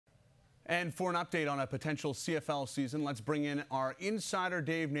And for an update on a potential CFL season, let's bring in our insider,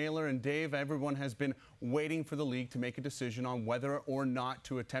 Dave Naylor. And Dave, everyone has been waiting for the league to make a decision on whether or not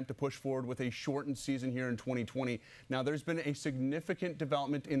to attempt to push forward with a shortened season here in 2020. Now, there's been a significant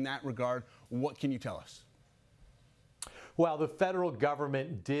development in that regard. What can you tell us? Well, the federal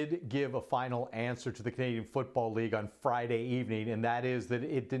government did give a final answer to the Canadian Football League on Friday evening, and that is that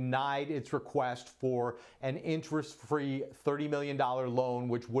it denied its request for an interest-free $30 million loan,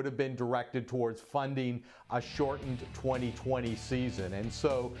 which would have been directed towards funding a shortened 2020 season. And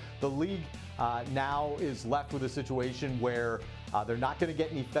so the league now is left with a situation where they're not going to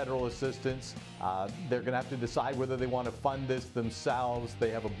get any federal assistance. They're going to have to decide whether they want to fund this themselves.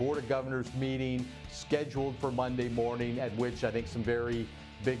 They have a Board of Governors meeting scheduled for Monday morning, at which I think some very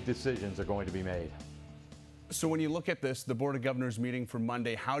big decisions are going to be made. So when you look at this, the Board of Governors meeting for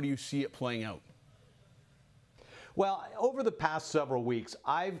Monday, how do you see it playing out? Well, over the past several weeks,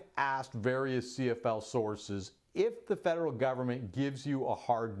 I've asked various CFL sources, if the federal government gives you a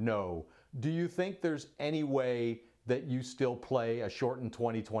hard no, do you think there's any way that you still play a shortened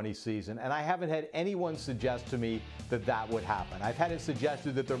 2020 season? And I haven't had anyone suggest to me that that would happen. I've had it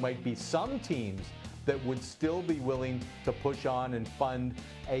suggested that there might be some teams that would still be willing to push on and fund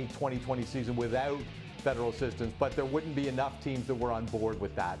a 2020 season without federal assistance, but there wouldn't be enough teams that were on board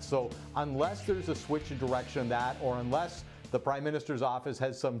with that. So unless there's a switch in direction on that, or unless the Prime Minister's office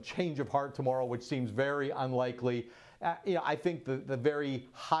has some change of heart tomorrow, which seems very unlikely, I think the very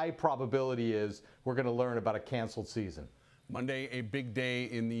high probability is we're going to learn about a canceled season. Monday, a big day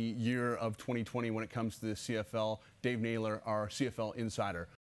in the year of 2020 when it comes to the CFL. Dave Naylor, our CFL insider.